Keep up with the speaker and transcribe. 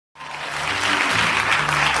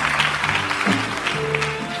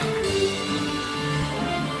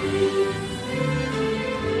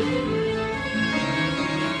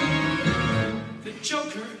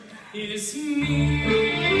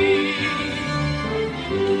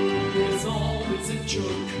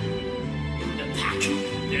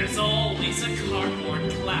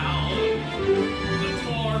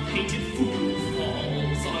painted fool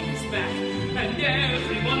falls on his back, and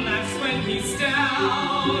everyone laughs when he's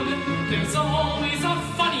down. There's always a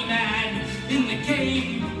funny man in the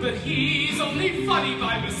game, but he's only funny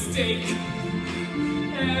by mistake.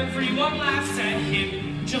 Everyone laughs at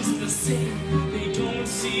him just the same. They don't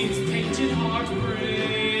see his painted heart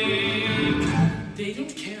break. They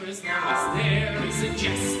don't care as long as there is a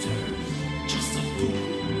jester, just a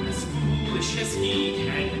fool as foolish as he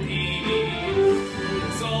can be.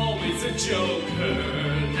 There's always a joker,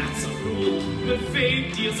 that's a rule, but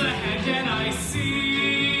fate deals a hand and I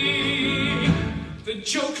see the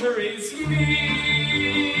joker is me.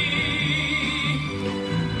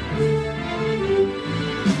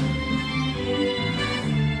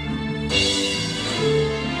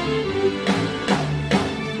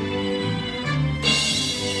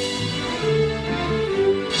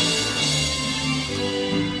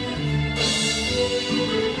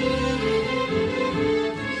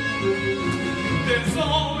 There's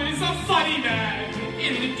always a funny man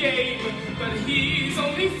in the game, but he's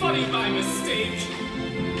only funny by mistake.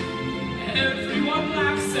 Everyone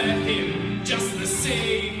laughs at him just the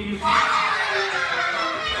same.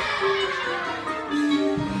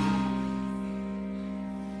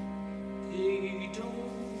 They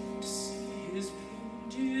don't see his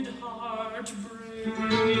painted heart break.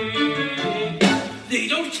 They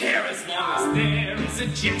don't care as long as there is a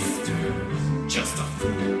jester, just a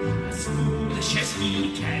fool as foolish as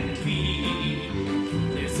he can be.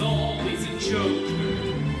 There's always a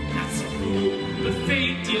joker, that's a rule, but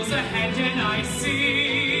fate deals a hand and I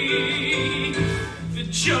see the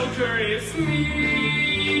joker is me.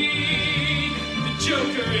 The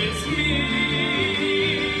joker is me.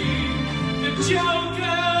 The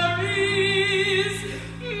joker is